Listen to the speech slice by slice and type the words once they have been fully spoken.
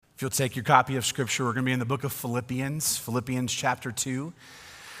If you'll take your copy of Scripture, we're going to be in the book of Philippians chapter 2.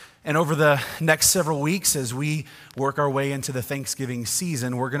 And over the next several weeks, as we work our way into the Thanksgiving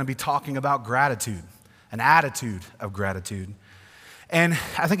season, we're going to be talking about gratitude, an attitude of gratitude. And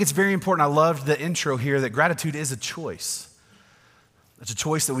I think it's very important. I loved the intro here that gratitude is a choice. It's a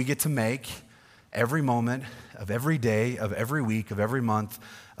choice that we get to make every moment of every day, of every week, of every month,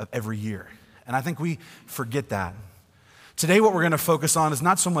 of every year. And I think we forget that. Today, what we're going to focus on is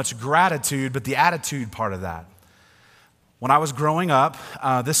not so much gratitude, but the attitude part of that. When I was growing up,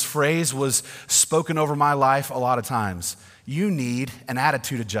 this phrase was spoken over my life a lot of times. You need an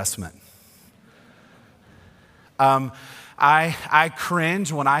attitude adjustment. I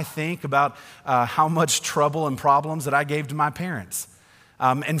cringe when I think about how much trouble and problems that I gave to my parents.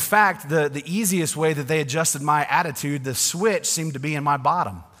 In fact, the easiest way that they adjusted my attitude, the switch seemed to be in my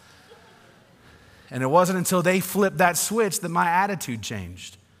bottom. And it wasn't until they flipped that switch that my attitude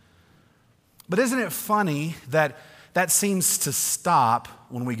changed. But isn't it funny that that seems to stop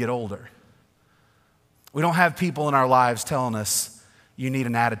when we get older? We don't have people in our lives telling us, you need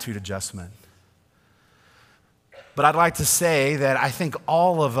an attitude adjustment. But I'd like to say that I think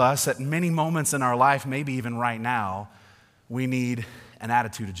all of us at many moments in our life, maybe even right now, we need an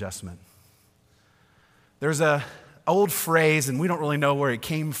attitude adjustment. There's an old phrase, and we don't really know where it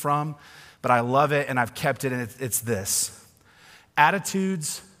came from, but I love it and I've kept it, and it's this.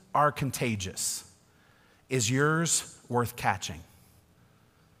 Attitudes are contagious. Is yours worth catching?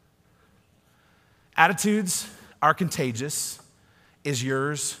 Attitudes are contagious. Is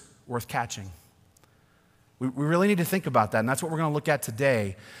yours worth catching? We really need to think about that, and that's what we're going to look at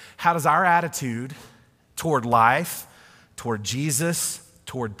today. How does our attitude toward life, toward Jesus,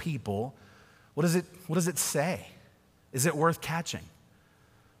 toward people, what does it say? Is it worth catching?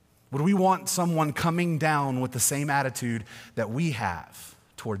 Would we want someone coming down with the same attitude that we have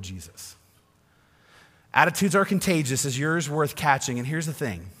toward Jesus? Attitudes are contagious. Is yours worth catching? And here's the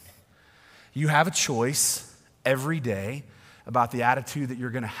thing. You have a choice every day about the attitude that you're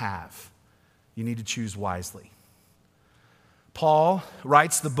going to have. You need to choose wisely. Paul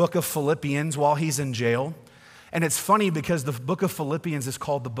writes the book of Philippians while he's in jail. And it's funny because the book of Philippians is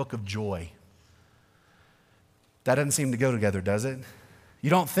called the book of joy. That doesn't seem to go together, does it? You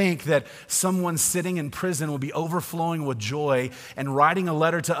don't think that someone sitting in prison will be overflowing with joy and writing a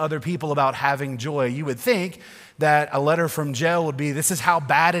letter to other people about having joy. You would think that a letter from jail would be, this is how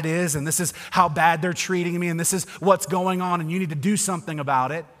bad it is, and this is how bad they're treating me, and this is what's going on, and you need to do something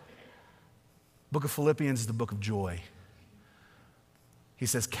about it. Book of Philippians is the book of joy. He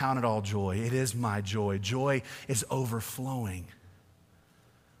says, count it all joy. It is my joy. Joy is overflowing.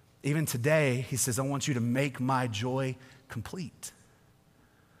 Even today, he says, I want you to make my joy complete.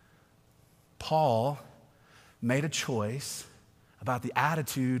 Paul made a choice about the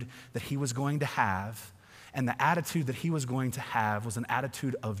attitude that he was going to have, and the attitude that he was going to have was an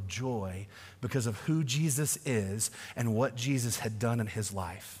attitude of joy because of who Jesus is and what Jesus had done in his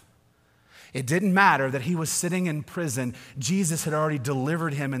life. It didn't matter that he was sitting in prison. Jesus had already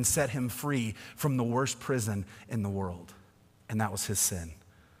delivered him and set him free from the worst prison in the world, and that was his sin.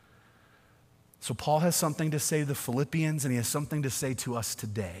 So Paul has something to say to the Philippians, and he has something to say to us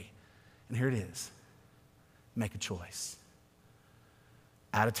today. And here it is. Make a choice.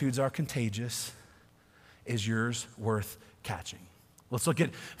 Attitudes are contagious. Is yours worth catching? Let's look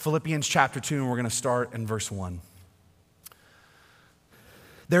at Philippians chapter 2, and we're going to start in verse 1.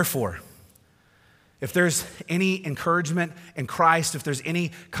 Therefore, if there's any encouragement in Christ, if there's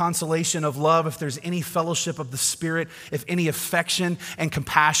any consolation of love, if there's any fellowship of the Spirit, if any affection and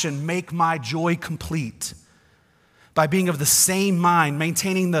compassion, make my joy complete by being of the same mind,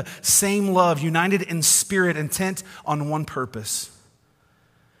 maintaining the same love, united in spirit, intent on one purpose.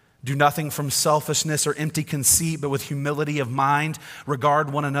 Do nothing from selfishness or empty conceit, but with humility of mind,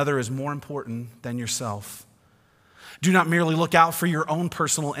 regard one another as more important than yourself. Do not merely look out for your own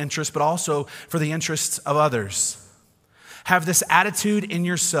personal interests, but also for the interests of others. Have this attitude in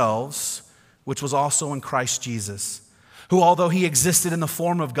yourselves, which was also in Christ Jesus, who, although he existed in the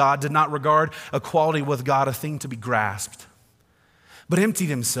form of God, did not regard equality with God a thing to be grasped, but emptied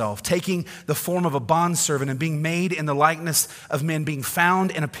himself, taking the form of a bondservant and being made in the likeness of men, being found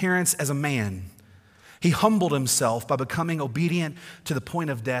in appearance as a man. He humbled himself by becoming obedient to the point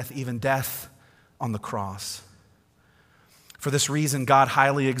of death, even death on the cross. For this reason, God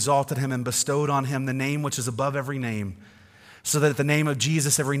highly exalted him and bestowed on him the name which is above every name, so that at the name of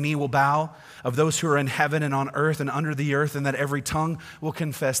Jesus every knee will bow, of those who are in heaven and on earth and under the earth, and that every tongue will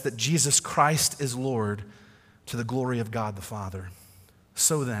confess that Jesus Christ is Lord, to the glory of God the Father.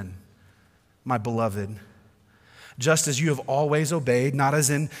 So then, my beloved, just as you have always obeyed, not as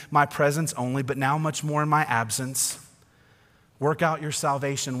in my presence only, but now much more in my absence. Work out your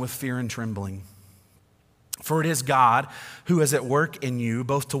salvation with fear and trembling. For it is God who is at work in you,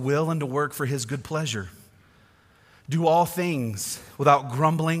 both to will and to work for his good pleasure. Do all things without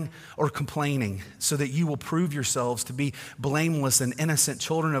grumbling or complaining, so that you will prove yourselves to be blameless and innocent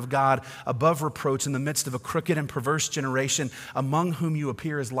children of God, above reproach in the midst of a crooked and perverse generation, among whom you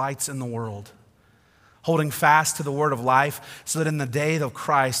appear as lights in the world, holding fast to the word of life, so that in the day of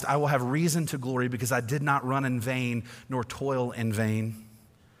Christ I will have reason to glory, because I did not run in vain nor toil in vain.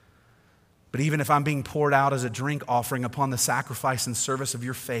 But even if I'm being poured out as a drink offering upon the sacrifice and service of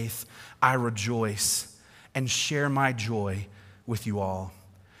your faith, I rejoice and share my joy with you all.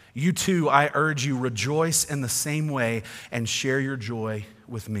 You too, I urge you, rejoice in the same way and share your joy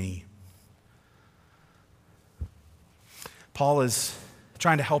with me. Paul is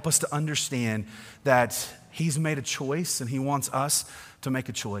trying to help us to understand that he's made a choice and he wants us to make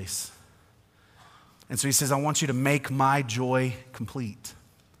a choice. And so he says, I want you to make my joy complete.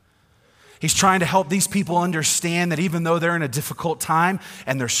 He's trying to help these people understand that even though they're in a difficult time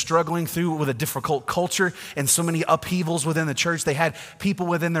and they're struggling through with a difficult culture and so many upheavals within the church, they had people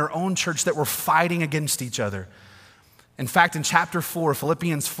within their own church that were fighting against each other. In fact, in chapter 4,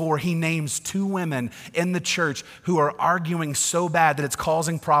 Philippians 4, he names 2 women in the church who are arguing so bad that it's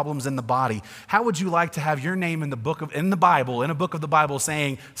causing problems in the body. How would you like to have your name in a book of the Bible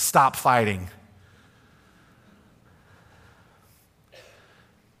saying, stop fighting?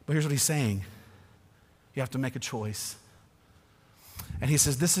 But here's what he's saying. You have to make a choice. And he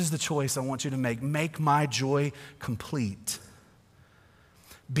says, this is the choice I want you to make. Make my joy complete.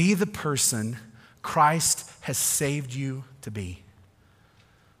 Be the person Christ has saved you to be.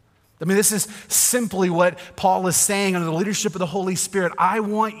 I mean, this is simply what Paul is saying under the leadership of the Holy Spirit. I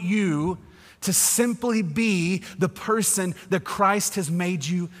want you to simply be the person that Christ has made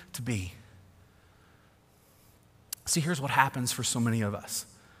you to be. See, here's what happens for so many of us.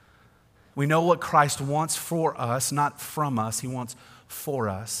 We know what Christ wants for us, not from us. He wants for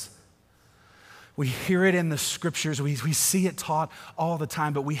us. We hear it in the scriptures. We see it taught all the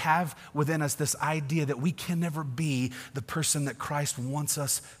time, but we have within us this idea that we can never be the person that Christ wants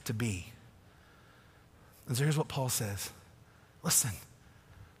us to be. And so here's what Paul says. Listen,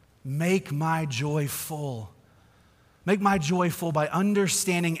 make my joy full. Make my joy full by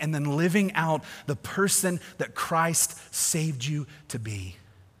understanding and then living out the person that Christ saved you to be.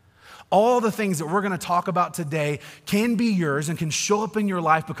 All the things that we're going to talk about today can be yours and can show up in your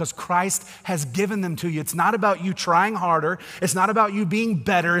life because Christ has given them to you. It's not about you trying harder. It's not about you being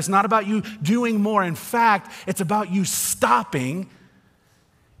better. It's not about you doing more. In fact, it's about you stopping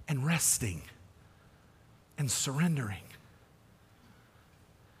and resting and surrendering.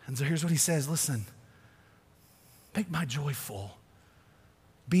 And so here's what he says. Listen, make my joy full.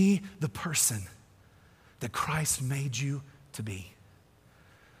 Be the person that Christ made you to be.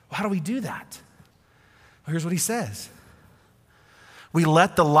 Well, how do we do that? Well, here's what he says. We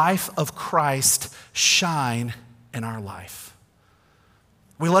let the life of Christ shine in our life.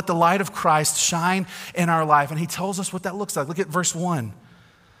 We let the light of Christ shine in our life. And he tells us what that looks like. Look at verse 1.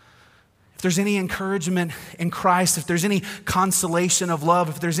 If there's any encouragement in Christ, if there's any consolation of love,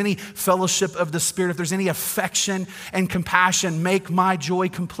 if there's any fellowship of the Spirit, if there's any affection and compassion, make my joy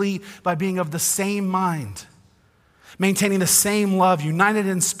complete by being of the same mind, maintaining the same love, united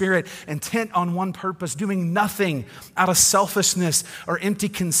in spirit, intent on one purpose, doing nothing out of selfishness or empty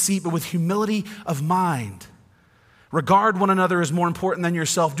conceit, but with humility of mind. Regard one another as more important than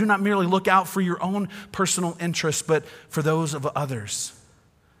yourself. Do not merely look out for your own personal interests, but for those of others.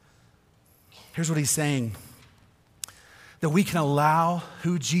 Here's what he's saying. That we can allow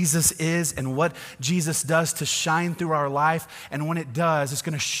who Jesus is and what Jesus does to shine through our life. And when it does, it's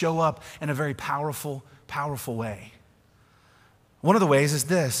going to show up in a very powerful, powerful way. One of the ways is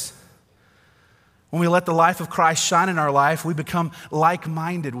this. When we let the life of Christ shine in our life, we become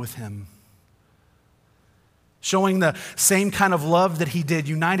like-minded with him. Showing the same kind of love that he did,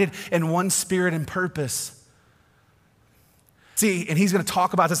 united in one spirit and purpose. See, and he's going to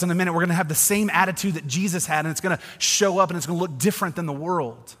talk about this in a minute. We're going to have the same attitude that Jesus had, and it's going to show up and it's going to look different than the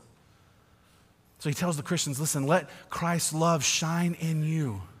world. So he tells the Christians, listen, let Christ's love shine in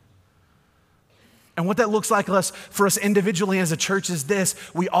you. And what that looks like for us individually as a church is this: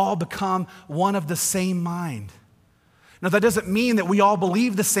 we all become one of the same mind. Now, that doesn't mean that we all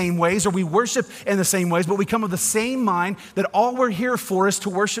believe the same ways or we worship in the same ways, but we come of the same mind that all we're here for is to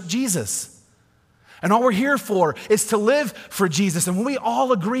worship Jesus. And all we're here for is to live for Jesus. And when we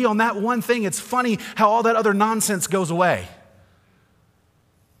all agree on that one thing, it's funny how all that other nonsense goes away.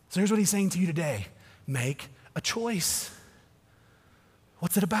 So here's what he's saying to you today. Make a choice.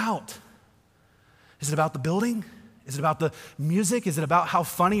 What's it about? Is it about the building? Is it about the music? Is it about how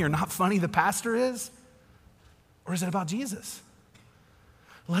funny or not funny the pastor is? Or is it about Jesus?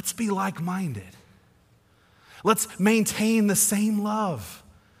 Let's be like-minded. Let's maintain the same love.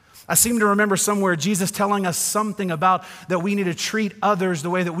 I seem to remember somewhere Jesus telling us something about that we need to treat others the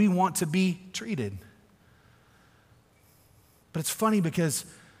way that we want to be treated. But it's funny because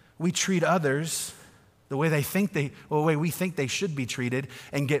we treat others the way the way we think they should be treated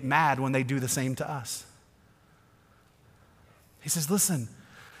and get mad when they do the same to us. He says, listen,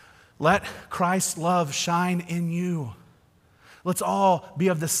 let Christ's love shine in you. Let's all be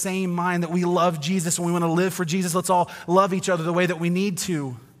of the same mind that we love Jesus and we want to live for Jesus. Let's all love each other the way that we need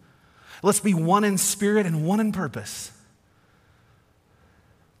to. Let's be one in spirit and one in purpose.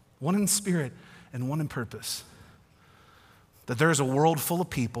 One in spirit and one in purpose. That there's a world full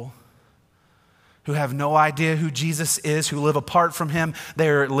of people who have no idea who Jesus is, who live apart from him. They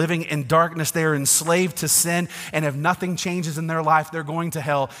are living in darkness. They are enslaved to sin. And if nothing changes in their life, they're going to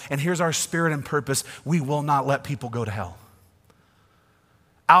hell. And here's our spirit and purpose. We will not let people go to hell.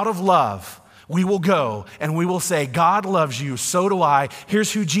 Out of love, we will go and we will say, God loves you, so do I.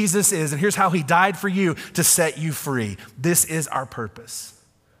 Here's who Jesus is, and here's how he died for you to set you free. This is our purpose.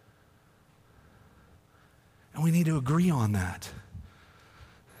 And we need to agree on that.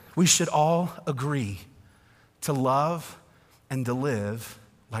 We should all agree to love and to live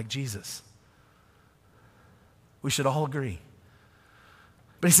like Jesus. We should all agree.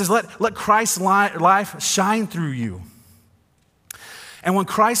 But he says, let Christ's life shine through you. And when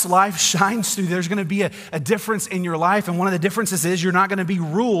Christ's life shines through, there's going to be a difference in your life. And one of the differences is you're not going to be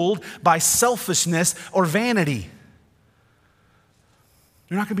ruled by selfishness or vanity.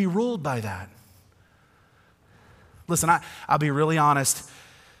 You're not going to be ruled by that. Listen, I'll be really honest.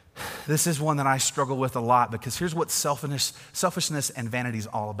 This is one that I struggle with a lot because here's what selfishness and vanity is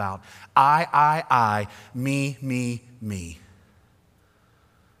all about. I, me, me, me.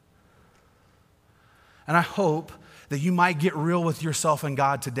 And I hope that you might get real with yourself and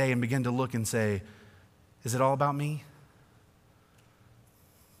God today and begin to look and say, is it all about me?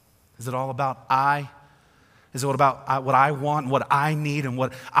 Is it all about I? Is it all about what I want, what I need, and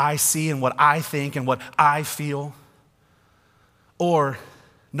what I see, and what I think, and what I feel? Or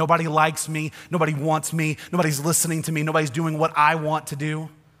nobody likes me, nobody wants me, nobody's listening to me, nobody's doing what I want to do?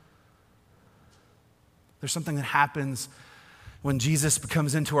 There's something that happens when Jesus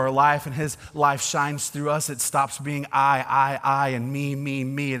comes into our life and his life shines through us. It stops being I, and me, me,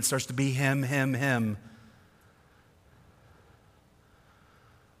 me. It starts to be him, him, him.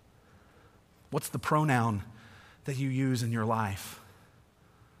 What's the pronoun that you use in your life?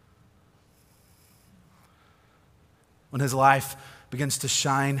 When his life begins to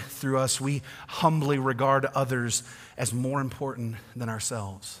shine through us, we humbly regard others as more important than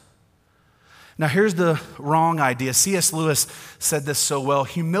ourselves. Now, here's the wrong idea. C.S. Lewis said this so well.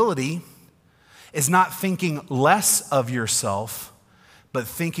 Humility is not thinking less of yourself, but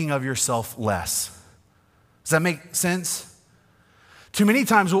thinking of yourself less. Does that make sense? Too many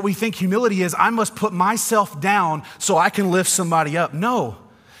times what we think humility is, I must put myself down so I can lift somebody up. No.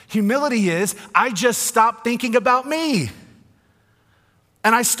 Humility is, I just stop thinking about me.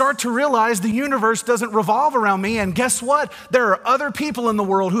 And I start to realize the universe doesn't revolve around me. And guess what? There are other people in the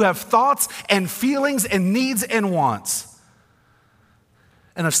world who have thoughts and feelings and needs and wants.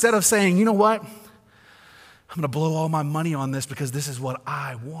 And instead of saying, you know what? I'm going to blow all my money on this because this is what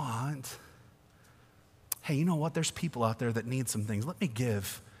I want. Hey, you know what? There's people out there that need some things. Let me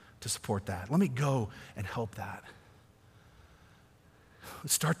give to support that. Let me go and help that.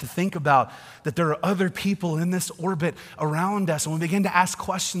 Start to think about that there are other people in this orbit around us, and we begin to ask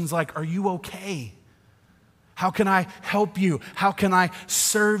questions like, are you okay? How can I help you? How can I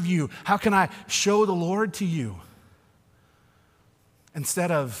serve you? How can I show the Lord to you?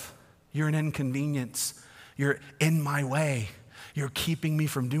 Instead of, you're an inconvenience, you're in my way, you're keeping me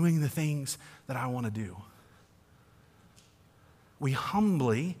from doing the things that I want to do. We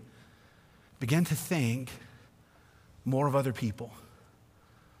humbly begin to think more of other people.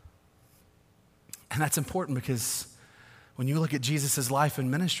 And that's important because when you look at Jesus' life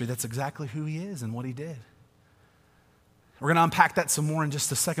and ministry, that's exactly who he is and what he did. We're going to unpack that some more in just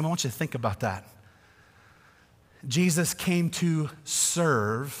a second. I want you to think about that. Jesus came to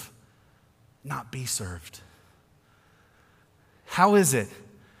serve, not be served. How is it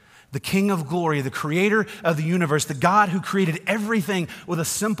the King of glory, the creator of the universe, the God who created everything with a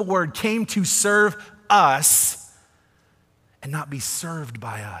simple word, came to serve us and not be served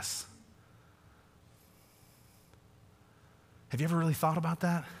by us? Have you ever really thought about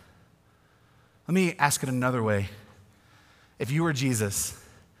that? Let me ask it another way. If you were Jesus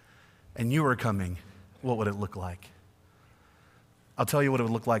and you were coming, what would it look like? I'll tell you what it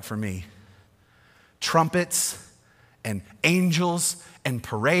would look like for me. Trumpets and angels and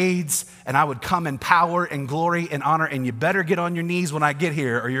parades, and I would come in power and glory and honor, and you better get on your knees when I get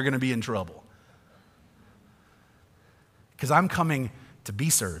here or you're going to be in trouble. Because I'm coming to be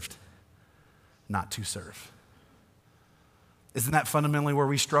served, not to serve. Isn't that fundamentally where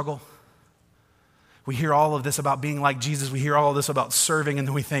we struggle? We hear all of this about being like Jesus. We hear all of this about serving, and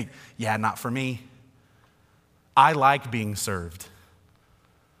then we think, yeah, not for me. I like being served.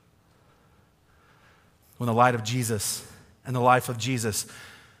 When the light of Jesus and the life of Jesus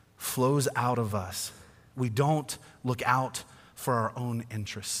flows out of us, we don't look out for our own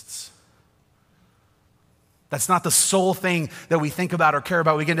interests. That's not the sole thing that we think about or care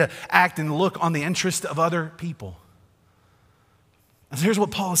about. We begin to act and look on the interest of other people. And here's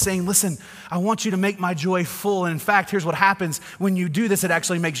what Paul is saying. Listen, I want you to make my joy full. And in fact, here's what happens when you do this. It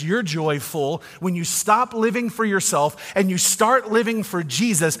actually makes your joy full. When you stop living for yourself and you start living for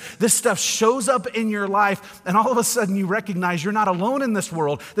Jesus, this stuff shows up in your life. And all of a sudden you recognize you're not alone in this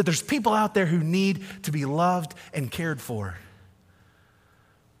world, that there's people out there who need to be loved and cared for.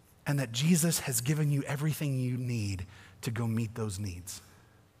 And that Jesus has given you everything you need to go meet those needs.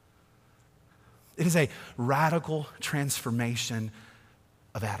 It is a radical transformation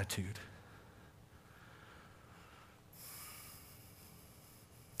of attitude.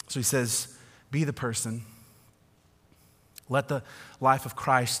 So he says, be the person. Let the life of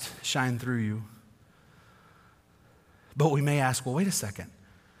Christ shine through you. But we may ask, well, wait a second.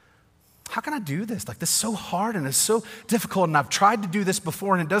 How can I do this? Like, this is so hard and it's so difficult, and I've tried to do this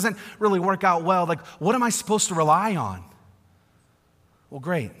before and it doesn't really work out well. Like, what am I supposed to rely on? Well,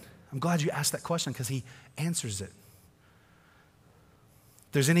 great. I'm glad you asked that question because he answers it.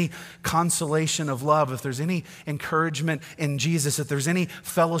 If there's any consolation of love, if there's any encouragement in Jesus, if there's any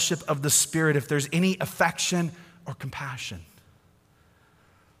fellowship of the Spirit, if there's any affection or compassion.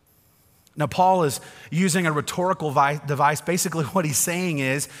 Now, Paul is using a rhetorical device. Basically, what he's saying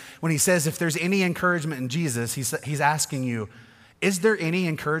is, when he says, if there's any encouragement in Jesus, he's asking you, is there any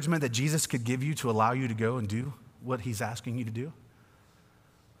encouragement that Jesus could give you to allow you to go and do what he's asking you to do?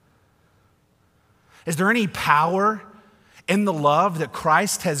 Is there any power in the love that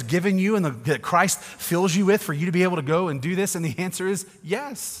Christ has given you and that Christ fills you with for you to be able to go and do this? And the answer is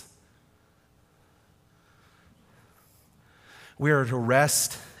yes. We are to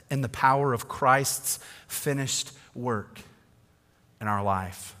rest in the power of Christ's finished work in our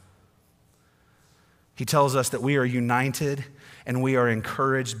life. He tells us that we are united and we are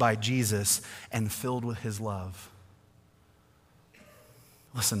encouraged by Jesus and filled with his love.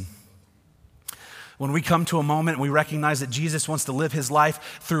 Listen, when we come to a moment and we recognize that Jesus wants to live his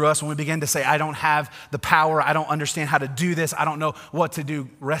life through us, when we begin to say, I don't have the power, I don't understand how to do this, I don't know what to do,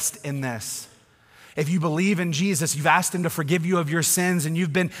 rest in this. If you believe in Jesus, you've asked him to forgive you of your sins and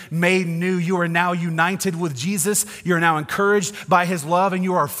you've been made new, you are now united with Jesus, you're now encouraged by his love, and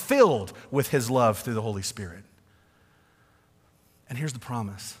you are filled with his love through the Holy Spirit. And here's the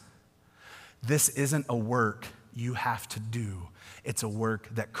promise. This isn't a work you have to do. It's a work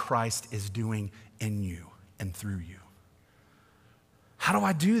that Christ is doing in you and through you. How do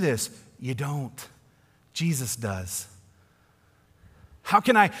I do this? You don't. Jesus does. How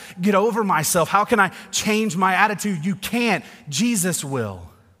can I get over myself? How can I change my attitude? You can't. Jesus will.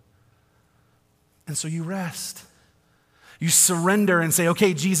 And so you rest. You surrender and say,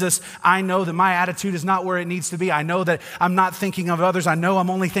 okay, Jesus, I know that my attitude is not where it needs to be. I know that I'm not thinking of others. I know I'm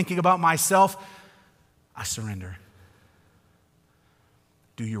only thinking about myself. I surrender.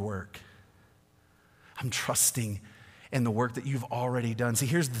 Do your work. I'm trusting in the work that you've already done. See,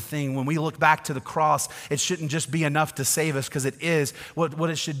 here's the thing. When we look back to the cross, it shouldn't just be enough to save us, because it is. What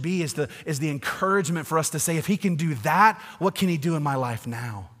it should be is the encouragement for us to say, if he can do that, what can he do in my life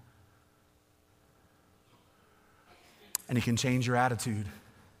now? And he can change your attitude.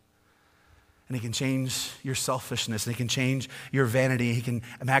 And he can change your selfishness. And he can change your vanity. He can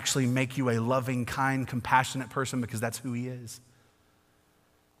actually make you a loving, kind, compassionate person, because that's who he is.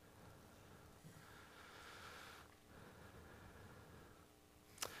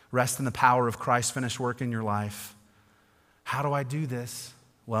 Rest in the power of Christ's finished work in your life. How do I do this?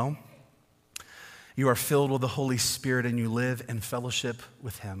 Well, you are filled with the Holy Spirit and you live in fellowship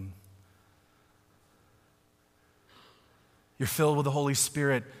with him. You're filled with the Holy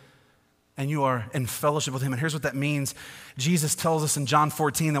Spirit and you are in fellowship with him. And here's what that means. Jesus tells us in John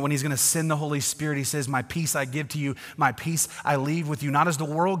 14 that when he's going to send the Holy Spirit, he says, my peace I give to you, my peace I leave with you. Not as the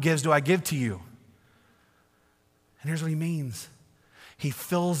world gives do I give to you. And here's what he means. He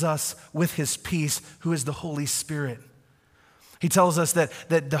fills us with his peace, who is the Holy Spirit. He tells us that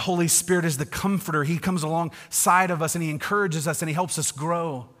the Holy Spirit is the comforter. He comes alongside of us and he encourages us and he helps us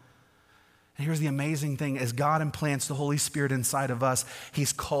grow. And here's the amazing thing. As God implants the Holy Spirit inside of us,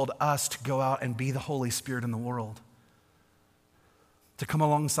 he's called us to go out and be the Holy Spirit in the world. To come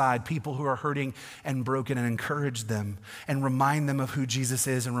alongside people who are hurting and broken and encourage them and remind them of who Jesus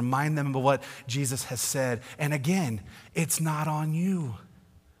is and remind them of what Jesus has said. And again, it's not on you.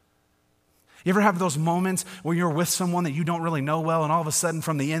 You ever have those moments where you're with someone that you don't really know well and all of a sudden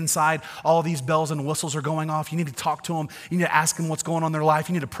from the inside, all these bells and whistles are going off. You need to talk to them. You need to ask them what's going on in their life.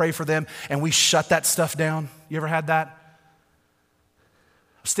 You need to pray for them, and we shut that stuff down. You ever had that?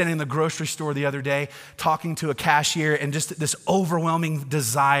 I was standing in the grocery store the other day talking to a cashier and just this overwhelming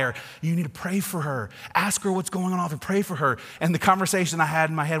desire. You need to pray for her. Ask her what's going on and pray for her. And the conversation I had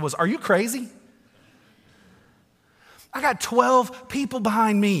in my head was, are you crazy? I got 12 people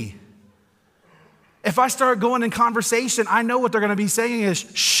behind me. If I start going in conversation, I know what they're going to be saying is,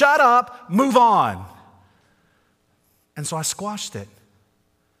 shut up, move on. And so I squashed it.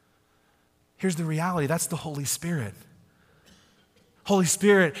 Here's the reality. That's the Holy Spirit. Holy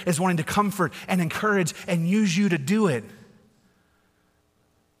Spirit is wanting to comfort and encourage and use you to do it.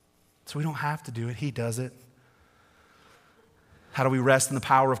 So we don't have to do it. He does it. How do we rest in the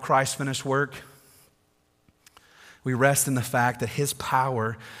power of Christ's finished work? We rest in the fact that his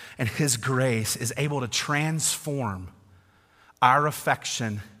power and his grace is able to transform our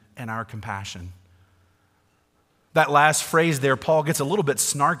affection and our compassion. That last phrase there, Paul gets a little bit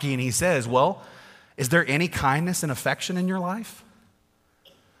snarky and he says, well, is there any kindness and affection in your life?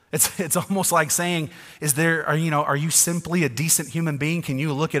 It's almost like saying, are you simply a decent human being? Can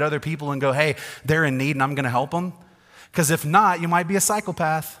you look at other people and go, hey, they're in need and I'm going to help them? Because if not, you might be a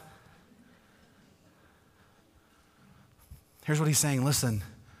psychopath. Here's what he's saying. Listen,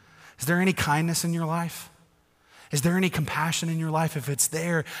 is there any kindness in your life? Is there any compassion in your life? If it's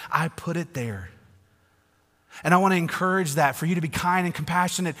there, I put it there. And I want to encourage that for you to be kind and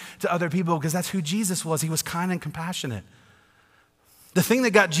compassionate to other people because that's who Jesus was. He was kind and compassionate. The thing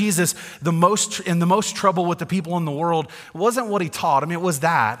that got Jesus the most trouble with the people in the world wasn't what he taught. I mean, it was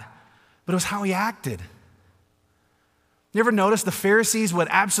that, but it was how he acted. You ever notice the Pharisees would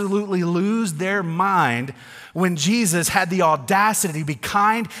absolutely lose their mind when Jesus had the audacity to be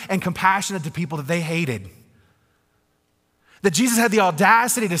kind and compassionate to people that they hated? That Jesus had the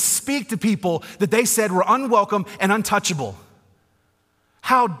audacity to speak to people that they said were unwelcome and untouchable.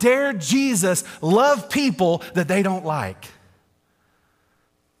 How dare Jesus love people that they don't like?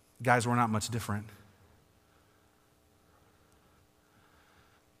 Guys, we're not much different.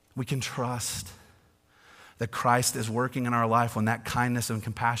 We can trust that Christ is working in our life when that kindness and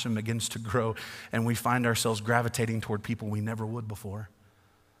compassion begins to grow and we find ourselves gravitating toward people we never would before.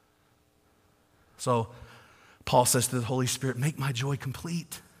 So Paul says to the Holy Spirit, make my joy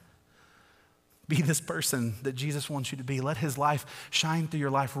complete. Be this person that Jesus wants you to be. Let his life shine through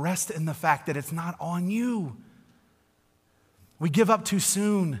your life. Rest in the fact that it's not on you. We give up too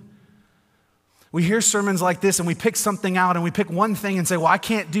soon. We hear sermons like this and we pick something out and we pick one thing and say, well, I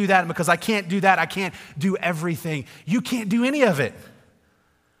can't do that. And because I can't do that, I can't do everything. You can't do any of it.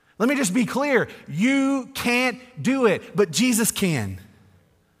 Let me just be clear. You can't do it, but Jesus can.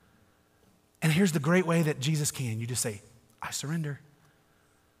 And here's the great way that Jesus can. You just say, I surrender.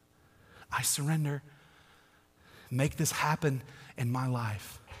 I surrender. Make this happen in my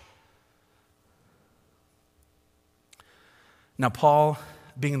life. Now, Paul,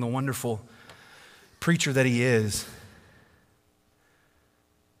 being the wonderful preacher that he is,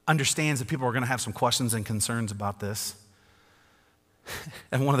 understands that people are going to have some questions and concerns about this.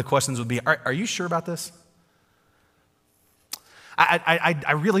 And one of the questions would be, are you sure about this?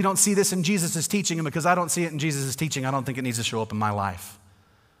 I really don't see this in Jesus' teaching, and because I don't see it in Jesus' teaching, I don't think it needs to show up in my life.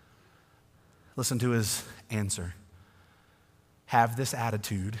 Listen to his answer. Have this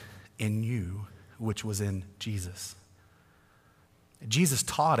attitude in you, which was in Jesus. Jesus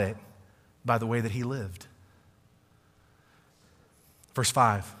taught it by the way that he lived. Verse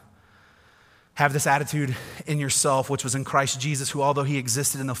 5. Have this attitude in yourself, which was in Christ Jesus, who, although he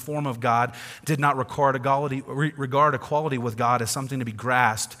existed in the form of God, did not regard equality with God as something to be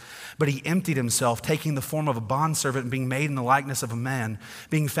grasped, but he emptied himself, taking the form of a bondservant and being made in the likeness of a man.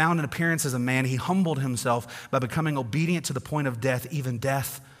 Being found in appearance as a man, he humbled himself by becoming obedient to the point of death, even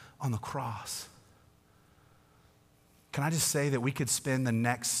death on the cross. Can I just say that we could spend the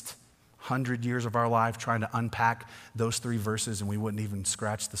next 100 years of our life trying to unpack those 3 verses and we wouldn't even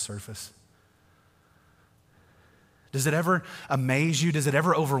scratch the surface? Does it ever amaze you? Does it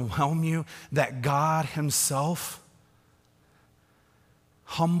ever overwhelm you that God himself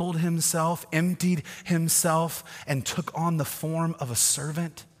humbled himself, emptied himself, and took on the form of a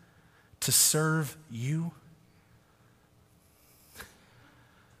servant to serve you?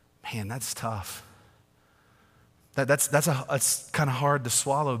 Man, that's tough. That's kind of hard to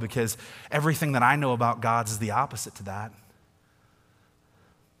swallow because everything that I know about God is the opposite to that.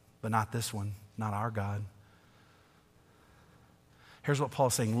 But not this one, not our God. Here's what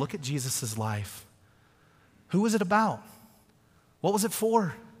Paul's saying. Look at Jesus' life. Who was it about? What was it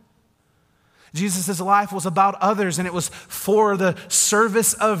for? Jesus' life was about others, and it was for the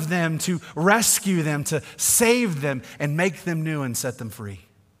service of them, to rescue them, to save them, and make them new and set them free.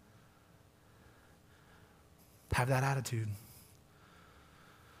 Have that attitude.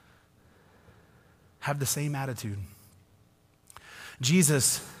 Have the same attitude.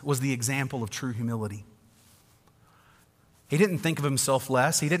 Jesus was the example of true humility. He didn't think of himself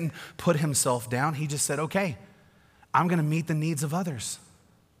less. He didn't put himself down. He just said, okay, I'm going to meet the needs of others.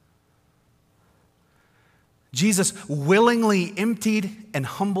 Jesus willingly emptied and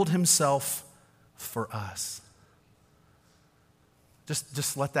humbled himself for us.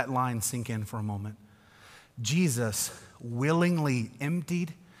 Just let that line sink in for a moment. Jesus willingly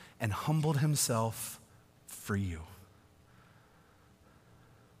emptied and humbled himself for you.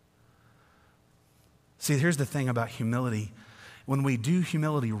 See, here's the thing about humility. When we do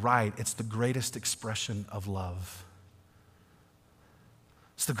humility right, it's the greatest expression of love.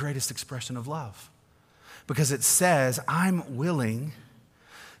 It's the greatest expression of love. Because it says, I'm willing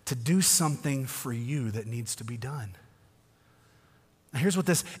to do something for you that needs to be done. Now, here's what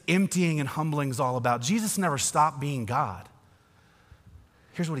this emptying and humbling is all about. Jesus never stopped being God.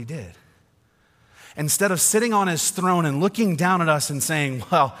 Here's what he did. Instead of sitting on his throne and looking down at us and saying,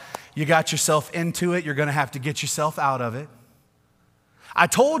 well, you got yourself into it, you're going to have to get yourself out of it. I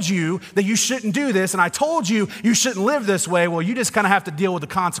told you that you shouldn't do this, and I told you you shouldn't live this way. Well, you just kind of have to deal with the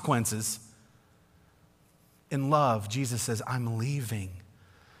consequences. In love, Jesus says, I'm leaving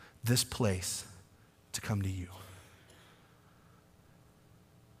this place to come to you.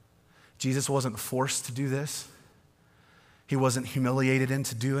 Jesus wasn't forced to do this. He wasn't humiliated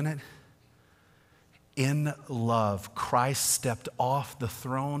into doing it. In love, Christ stepped off the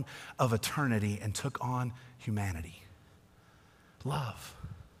throne of eternity and took on humanity. Love.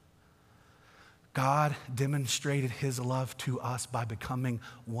 God demonstrated his love to us by becoming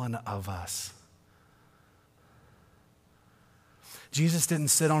one of us. Jesus didn't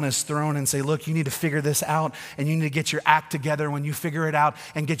sit on his throne and say, look, you need to figure this out and you need to get your act together. When you figure it out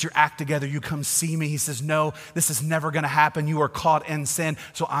and get your act together, you come see me. He says, no, this is never going to happen. You are caught in sin,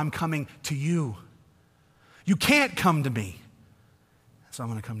 so I'm coming to you. You can't come to me, so I'm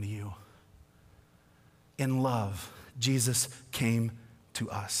going to come to you. In love, Jesus came to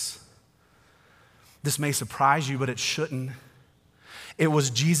us. This may surprise you, but it shouldn't. It was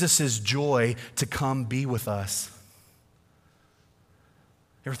Jesus' joy to come be with us.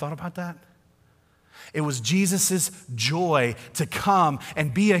 You ever thought about that? It was Jesus' joy to come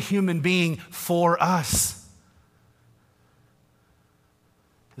and be a human being for us.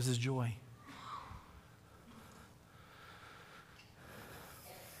 It was his joy.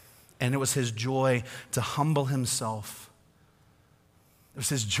 And it was his joy to humble himself. It was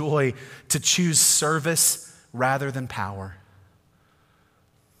his joy to choose service rather than power.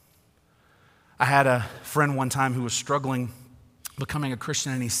 I had a friend one time who was struggling becoming a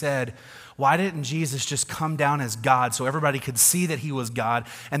Christian, and he said, why didn't Jesus just come down as God so everybody could see that he was God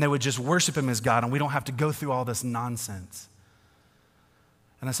and they would just worship him as God and we don't have to go through all this nonsense?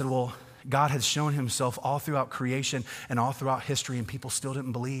 And I said, well, God had shown himself all throughout creation and all throughout history, and people still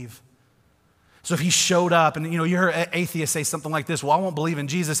didn't believe. So if he showed up, and you hear atheists say something like this, well, I won't believe in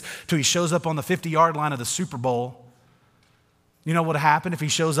Jesus till he shows up on the 50-yard line of the Super Bowl. You know what would happen if he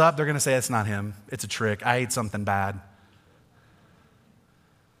shows up? They're going to say, it's not him. It's a trick. I ate something bad.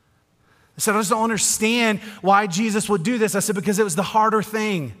 I said, I just don't understand why Jesus would do this. I said, because it was the harder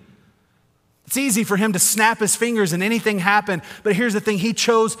thing. It's easy for him to snap his fingers and anything happen, but here's the thing, he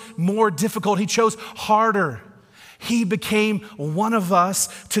chose more difficult. He chose harder. He became one of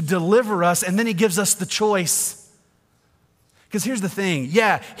us to deliver us, and then he gives us the choice. Because here's the thing,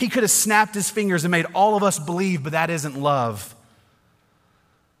 yeah, he could have snapped his fingers and made all of us believe, but that isn't love.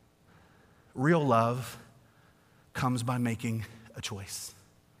 Real love comes by making a choice.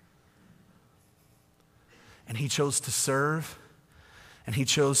 And he chose to serve, and he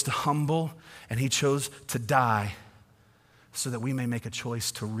chose to humble, and he chose to die so that we may make a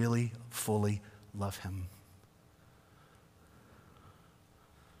choice to really fully love him.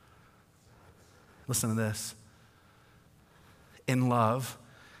 Listen to this. In love,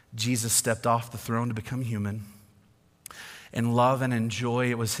 Jesus stepped off the throne to become human. In love and in joy,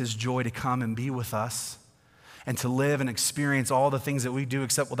 it was his joy to come and be with us and to live and experience all the things that we do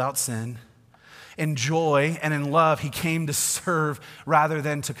except without sin. In joy and in love, he came to serve rather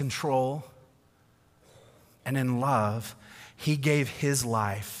than to control. And in love, he gave his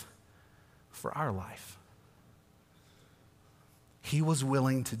life for our life. He was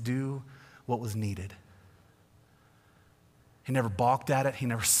willing to do what was needed. He never balked at it. He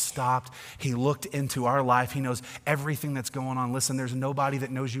never stopped. He looked into our life. He knows everything that's going on. Listen, there's nobody that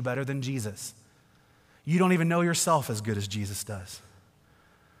knows you better than Jesus. You don't even know yourself as good as Jesus does.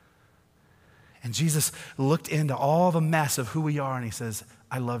 And Jesus looked into all the mess of who we are, and he says,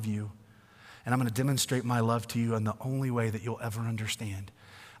 I love you, and I'm going to demonstrate my love to you in the only way that you'll ever understand.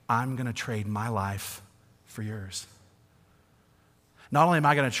 I'm going to trade my life for yours. Not only am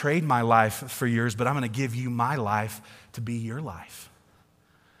I going to trade my life for yours, but I'm going to give you my life to be your life.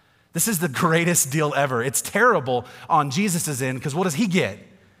 This is the greatest deal ever. It's terrible on Jesus' end because what does he get?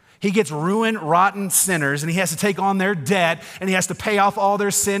 He gets ruined, rotten sinners, and he has to take on their debt, and he has to pay off all their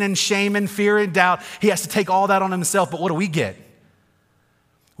sin and shame and fear and doubt. He has to take all that on himself, but what do we get?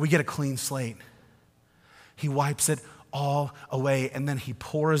 We get a clean slate. He wipes it all away, and then he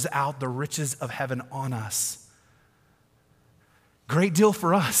pours out the riches of heaven on us. Great deal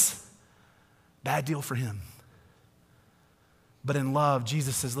for us, bad deal for him. But in love,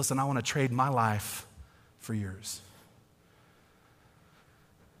 Jesus says, listen, I want to trade my life for yours.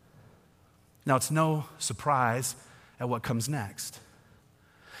 Now, it's no surprise at what comes next.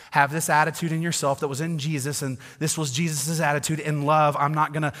 Have this attitude in yourself that was in Jesus, and this was Jesus' attitude. In love, I'm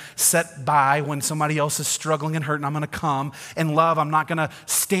not going to sit by when somebody else is struggling and hurting. I'm going to come. In love, I'm not going to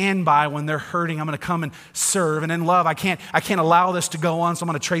stand by when they're hurting. I'm going to come and serve. And in love, I can't allow this to go on, so I'm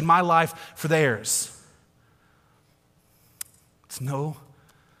going to trade my life for theirs. It's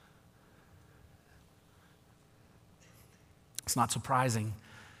not surprising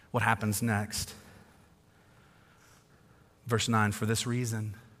what happens next. Verse 9, for this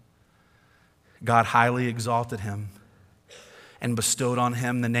reason, God highly exalted him and bestowed on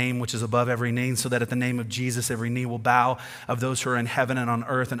him the name which is above every name, so that at the name of Jesus every knee will bow, of those who are in heaven and on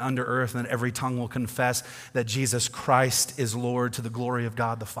earth and under earth, and that every tongue will confess that Jesus Christ is Lord, to the glory of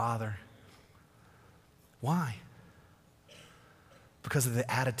God the Father. Why? Because of the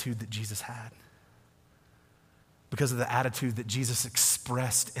attitude that Jesus had. Because of the attitude that Jesus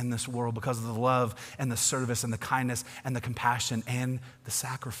expressed in this world, because of the love and the service and the kindness and the compassion and the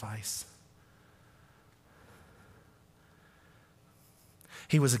sacrifice.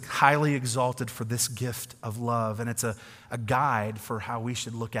 He was highly exalted for this gift of love, and it's a guide for how we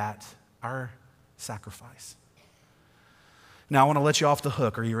should look at our sacrifice. Now, I want to let you off the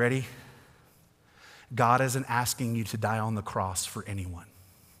hook. Are you ready? God isn't asking you to die on the cross for anyone.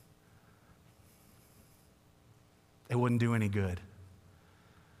 It wouldn't do any good.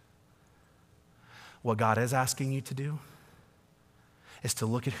 What God is asking you to do is to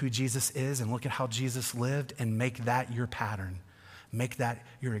look at who Jesus is and look at how Jesus lived and make that your pattern. Make that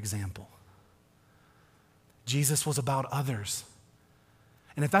your example. Jesus was about others.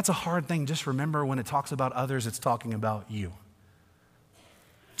 And if that's a hard thing, just remember when it talks about others, it's talking about you.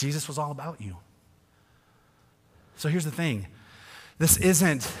 Jesus was all about you. So here's the thing. This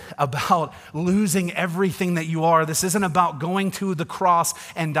isn't about losing everything that you are. This isn't about going to the cross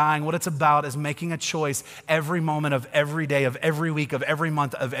and dying. What it's about is making a choice every moment of every day, of every week, of every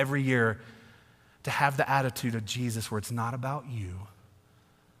month, of every year, to have the attitude of Jesus where it's not about you,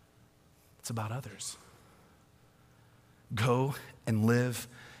 it's about others. Go and live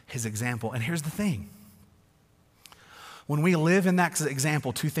his example. And here's the thing. When we live in that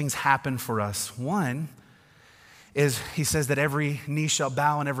example, two things happen for us. One is he says that every knee shall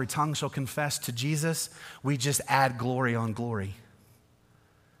bow and every tongue shall confess to Jesus. We just add glory on glory.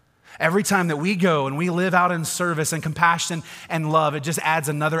 Every time that we go and we live out in service and compassion and love, it just adds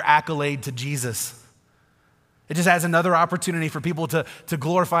another accolade to Jesus. It just adds another opportunity for people to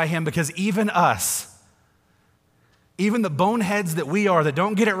glorify him, because even us, even the boneheads that we are that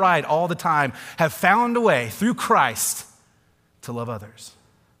don't get it right all the time, have found a way through Christ to love others.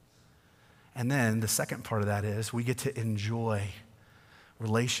 And then the second part of that is we get to enjoy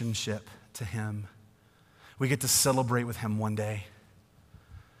relationship to him. We get to celebrate with him one day.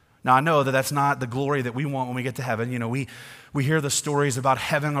 Now, I know that that's not the glory that we want when we get to heaven. You know, we hear the stories about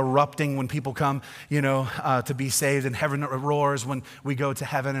heaven erupting when people come, to be saved, and heaven roars when we go to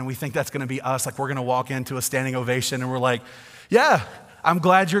heaven, and we think that's going to be us. Like we're going to walk into a standing ovation, and we're like, yeah, I'm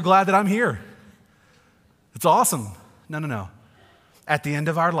glad you're glad that I'm here. It's awesome. No. At the end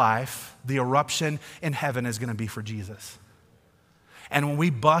of our life, the eruption in heaven is going to be for Jesus. And when we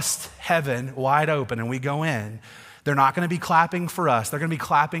bust heaven wide open and we go in, They're not going to be clapping for us. They're going to be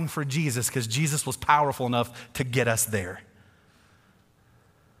clapping for Jesus because Jesus was powerful enough to get us there.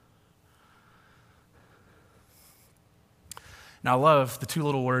 Now, I love the two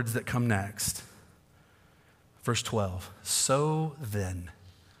little words that come next. Verse 12, so then.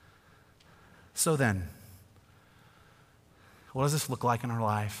 So then. What does this look like in our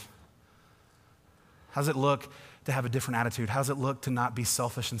life? How does it look to have a different attitude? How does it look to not be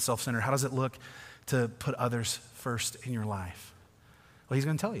selfish and self-centered? How does it look to put others first in your life? Well, he's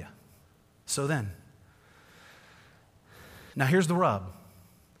going to tell you. So then. Now, here's the rub.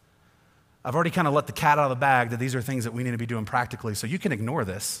 I've already kind of let the cat out of the bag that these are things that we need to be doing practically, so you can ignore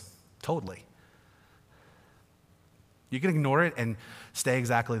this totally. You can ignore it and stay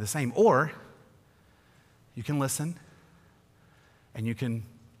exactly the same, or you can listen and you can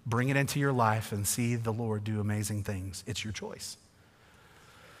bring it into your life and see the Lord do amazing things. It's your choice.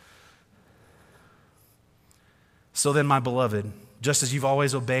 So then, my beloved, just as you've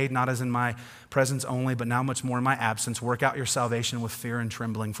always obeyed, not as in my presence only, but now much more in my absence, work out your salvation with fear and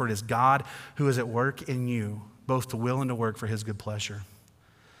trembling, for it is God who is at work in you, both to will and to work for his good pleasure.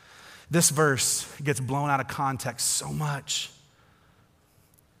 This verse gets blown out of context so much.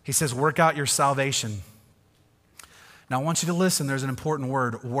 He says, work out your salvation. Now, I want you to listen. There's an important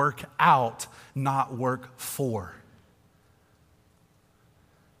word, work out, not work for.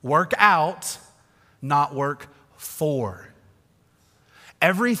 Work out, not work for.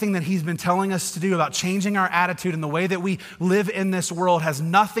 Everything that he's been telling us to do about changing our attitude and the way that we live in this world has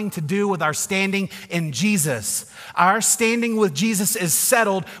nothing to do with our standing in Jesus. Our standing with Jesus is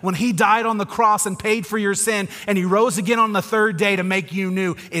settled when he died on the cross and paid for your sin, and he rose again on the third day to make you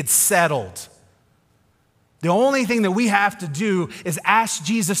new. It's settled. The only thing that we have to do is ask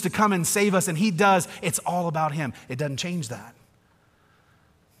Jesus to come and save us, and he does. It's all about him. It doesn't change that.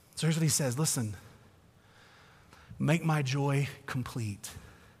 So here's what he says. Listen. Make my joy complete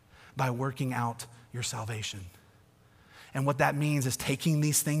by working out your salvation. And what that means is taking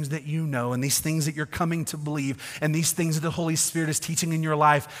these things that you know and these things that you're coming to believe and these things that the Holy Spirit is teaching in your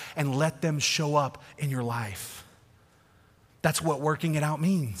life and let them show up in your life. That's what working it out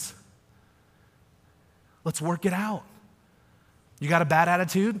means. Let's work it out. You got a bad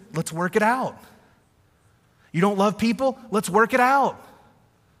attitude? Let's work it out. You don't love people? Let's work it out.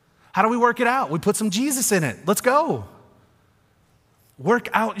 How do we work it out? We put some Jesus in it. Let's go. Work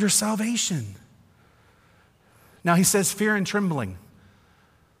out your salvation. Now he says fear and trembling.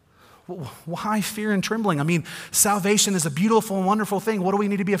 Why fear and trembling? I mean, salvation is a beautiful and wonderful thing. What do we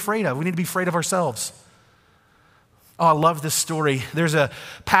need to be afraid of? We need to be afraid of ourselves. Oh, I love this story. There's a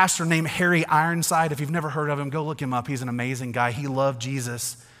pastor named Harry Ironside. If you've never heard of him, go look him up. He's an amazing guy. He loved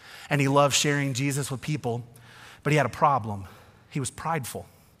Jesus, and he loved sharing Jesus with people, but he had a problem. He was prideful.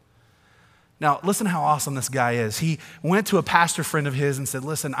 Now, listen how awesome this guy is. He went to a pastor friend of his and said,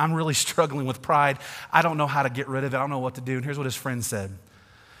 listen, I'm really struggling with pride. I don't know how to get rid of it. I don't know what to do. And here's what his friend said.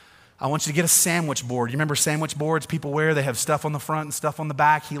 I want you to get a sandwich board. You remember sandwich boards people wear? They have stuff on the front and stuff on the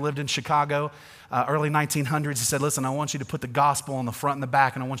back. He lived in Chicago, early 1900s. He said, listen, I want you to put the gospel on the front and the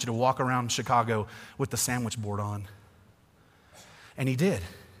back, and I want you to walk around Chicago with the sandwich board on. And he did.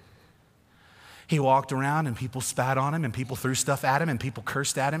 He walked around and people spat on him and people threw stuff at him and people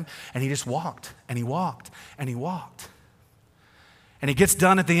cursed at him, and he just walked and he walked and he walked. And he gets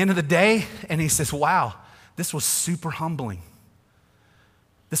done at the end of the day and he says, wow, this was super humbling.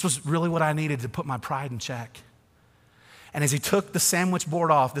 This was really what I needed to put my pride in check. And as he took the sandwich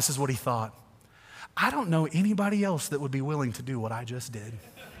board off, this is what he thought. I don't know anybody else that would be willing to do what I just did.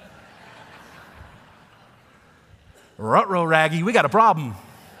 Ruh-roh, Raggy, we got a problem.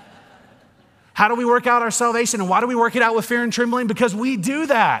 How do we work out our salvation, and why do we work it out with fear and trembling? Because we do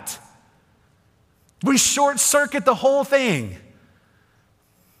that. We short circuit the whole thing.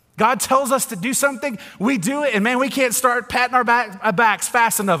 God tells us to do something, we do it, and man, we can't start patting our backs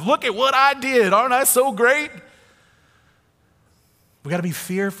fast enough. Look at what I did. Aren't I so great? We got to be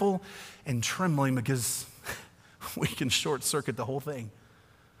fearful and trembling because we can short circuit the whole thing.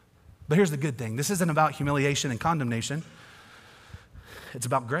 But here's the good thing. This isn't about humiliation and condemnation. It's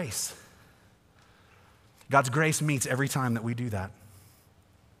about grace. God's grace meets every time that we do that.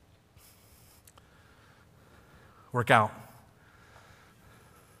 Work out.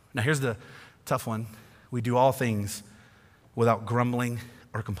 Now here's the tough one. We do all things without grumbling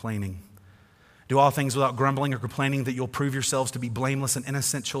or complaining. Do all things without grumbling or complaining, that you'll prove yourselves to be blameless and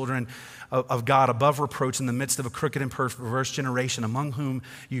innocent children of God, above reproach in the midst of a crooked and perverse generation, among whom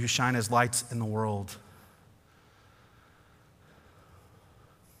you shine as lights in the world.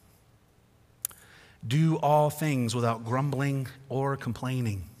 Do all things without grumbling or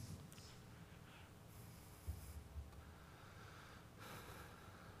complaining.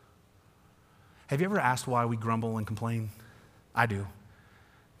 Have you ever asked why we grumble and complain? I do,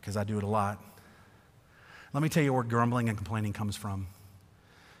 because I do it a lot. Let me tell you where grumbling and complaining comes from.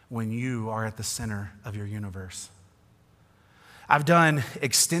 When you are at the center of your universe. I've done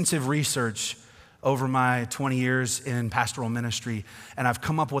extensive research over my 20 years in pastoral ministry, and I've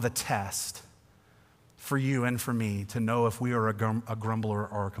come up with a test for you and for me to know if we are a grumbler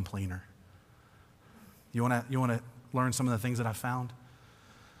or a complainer. You want to learn some of the things that I've found?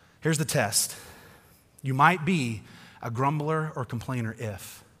 Here's the test. You might be a grumbler or complainer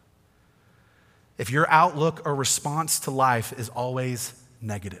if your outlook or response to life is always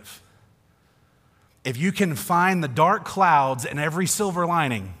negative. If you can find the dark clouds in every silver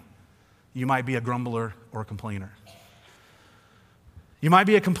lining, you might be a grumbler or a complainer. You might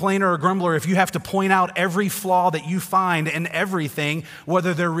be a complainer or grumbler if you have to point out every flaw that you find in everything,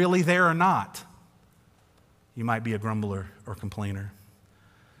 whether they're really there or not. You might be a grumbler or complainer.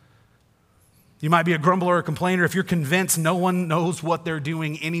 You might be a grumbler or complainer if you're convinced no one knows what they're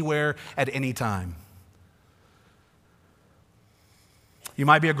doing anywhere at any time. You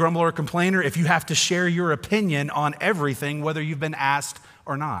might be a grumbler or complainer if you have to share your opinion on everything, whether you've been asked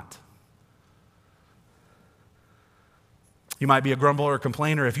or not. You might be a grumbler or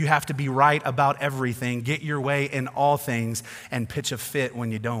complainer if you have to be right about everything, get your way in all things, and pitch a fit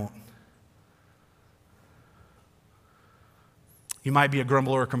when you don't. You might be a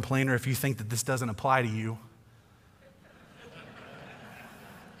grumbler or complainer if you think that this doesn't apply to you.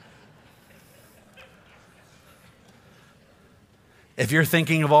 If you're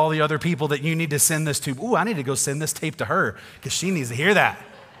thinking of all the other people that you need to send this to, ooh, I need to go send this tape to her because she needs to hear that.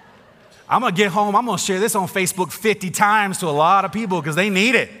 I'm going to get home, I'm going to share this on Facebook 50 times to a lot of people because they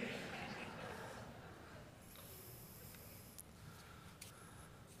need it.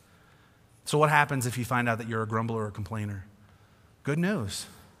 So what happens if you find out that you're a grumbler or a complainer? Good news.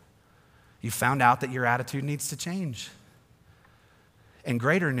 You found out that your attitude needs to change. And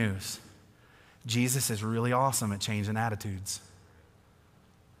greater news, Jesus is really awesome at changing attitudes.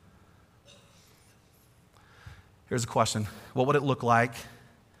 Here's a question. What would it look like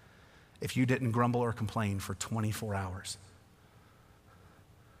if you didn't grumble or complain for 24 hours?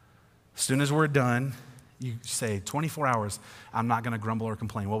 As soon as we're done, you say, 24 hours, I'm not going to grumble or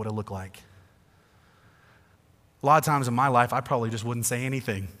complain. What would it look like? A lot of times in my life, I probably just wouldn't say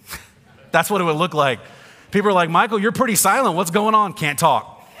anything. That's what it would look like. People are like, Michael, you're pretty silent. What's going on? Can't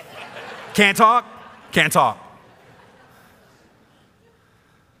talk. Can't talk? Can't talk.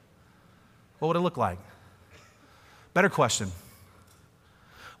 What would it look like? Better question.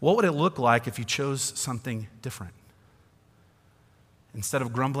 What would it look like if you chose something different? Instead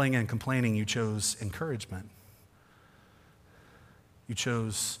of grumbling and complaining, you chose encouragement. You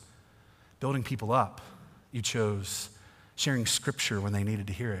chose building people up. You chose sharing scripture when they needed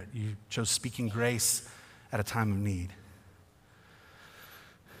to hear it. You chose speaking grace at a time of need.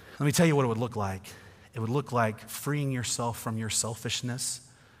 Let me tell you what it would look like. It would look like freeing yourself from your selfishness.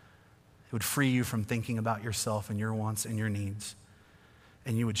 It would free you from thinking about yourself and your wants and your needs.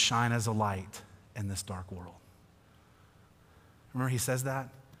 And you would shine as a light in this dark world. Remember he says that?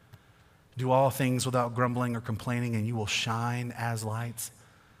 Do all things without grumbling or complaining, and you will shine as lights.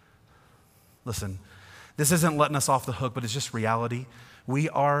 Listen, this isn't letting us off the hook, but it's just reality. We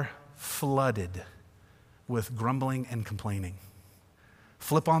are flooded with grumbling and complaining.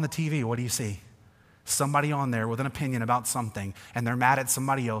 Flip on the TV, what do you see? Somebody on there with an opinion about something, and they're mad at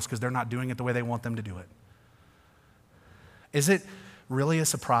somebody else because they're not doing it the way they want them to do it. Is it really a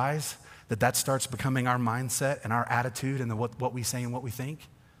surprise that starts becoming our mindset and our attitude and what we say and what we think?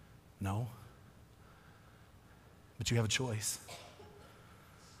 No. But you have a choice.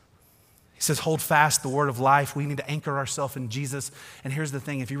 He says, hold fast the word of life. We need to anchor ourselves in Jesus. And here's the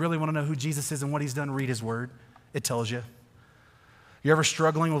thing. If you really want to know who Jesus is and what he's done, read his word. It tells you. You ever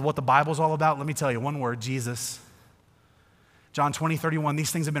struggling with what the Bible's all about? Let me tell you, one word, Jesus. John 20:31,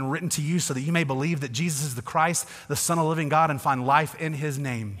 these things have been written to you so that you may believe that Jesus is the Christ, the Son of the living God, and find life in his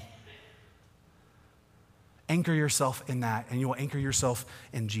name. Anchor yourself in that, and you will anchor yourself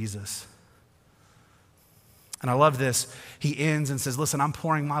in Jesus. And I love this. He ends and says, listen, I'm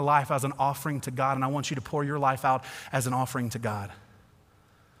pouring my life as an offering to God, and I want you to pour your life out as an offering to God.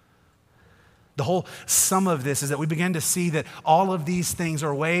 The whole sum of this is that we begin to see that all of these things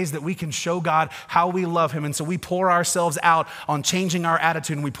are ways that we can show God how we love him. And so we pour ourselves out on changing our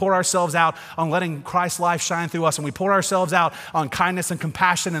attitude, and we pour ourselves out on letting Christ's life shine through us, and we pour ourselves out on kindness and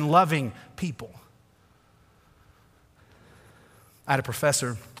compassion and loving people. I had a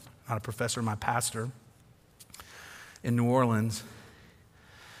professor, my pastor in New Orleans.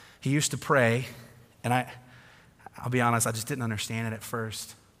 He used to pray, and I'll be honest, I just didn't understand it at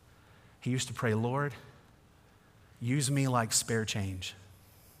first. he used to pray, Lord, use me like spare change.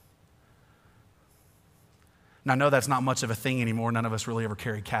 Now, I know that's not much of a thing anymore. None of us really ever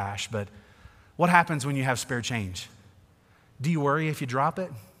carry cash, but what happens when you have spare change? Do you worry if you drop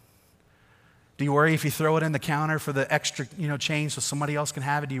it? Do you worry if you throw it in the counter for the extra, change so somebody else can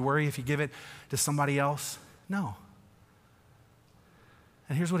have it? Do you worry if you give it to somebody else? No.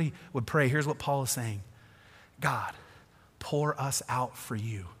 And here's what he would pray. Here's what Paul is saying. God, pour us out for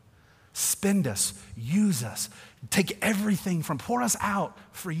you. Spend us, use us, take everything pour us out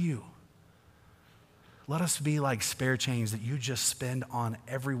for you. Let us be like spare change that you just spend on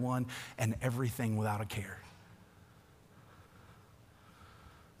everyone and everything without a care.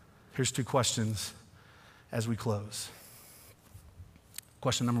 Here's 2 questions as we close.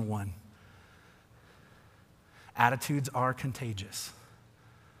 Question number 1. Attitudes are contagious.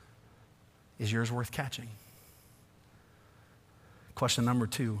 Is yours worth catching? Question number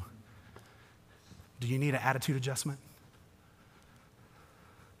 2. Do you need an attitude adjustment?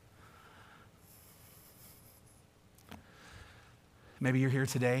 Maybe you're here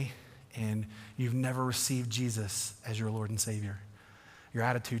today and you've never received Jesus as your Lord and Savior. Your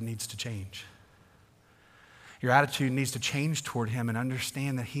attitude needs to change. Your attitude needs to change toward him and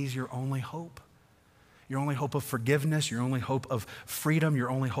understand that he's your only hope. Your only hope of forgiveness, your only hope of freedom,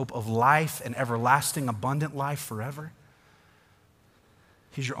 your only hope of life and everlasting abundant life forever.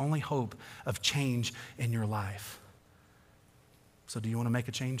 He's your only hope of change in your life. So do you want to make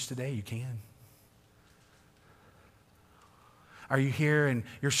a change today? You can. Are you here and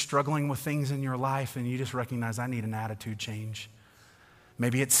you're struggling with things in your life and you just recognize, I need an attitude change?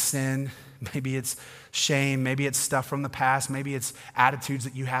 Maybe it's sin, maybe it's shame, maybe it's stuff from the past, maybe it's attitudes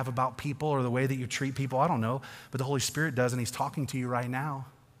that you have about people or the way that you treat people, I don't know, but the Holy Spirit does and he's talking to you right now.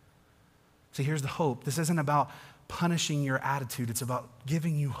 See, here's the hope. This isn't about punishing your attitude, it's about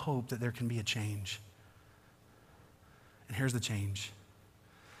giving you hope that there can be a change. And here's the change.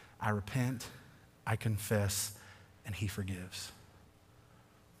 I repent, I confess, and he forgives.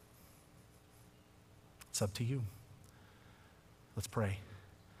 It's up to you. Let's pray.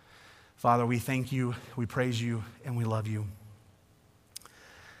 Father, we thank you, we praise you, and we love you.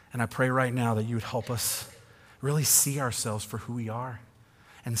 And I pray right now that you would help us really see ourselves for who we are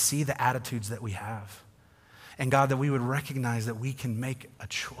and see the attitudes that we have. And God, that we would recognize that we can make a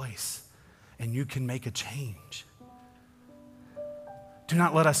choice and you can make a change. Do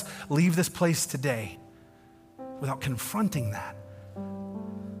not let us leave this place today without confronting that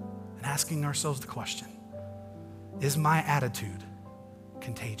and asking ourselves the question, is my attitude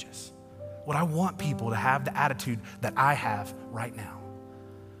contagious? Would I want people to have the attitude that I have right now?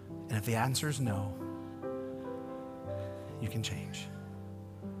 And if the answer is no, you can change.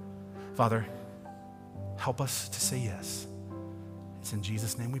 Father, help us to say yes. It's in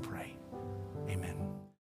Jesus' name we pray.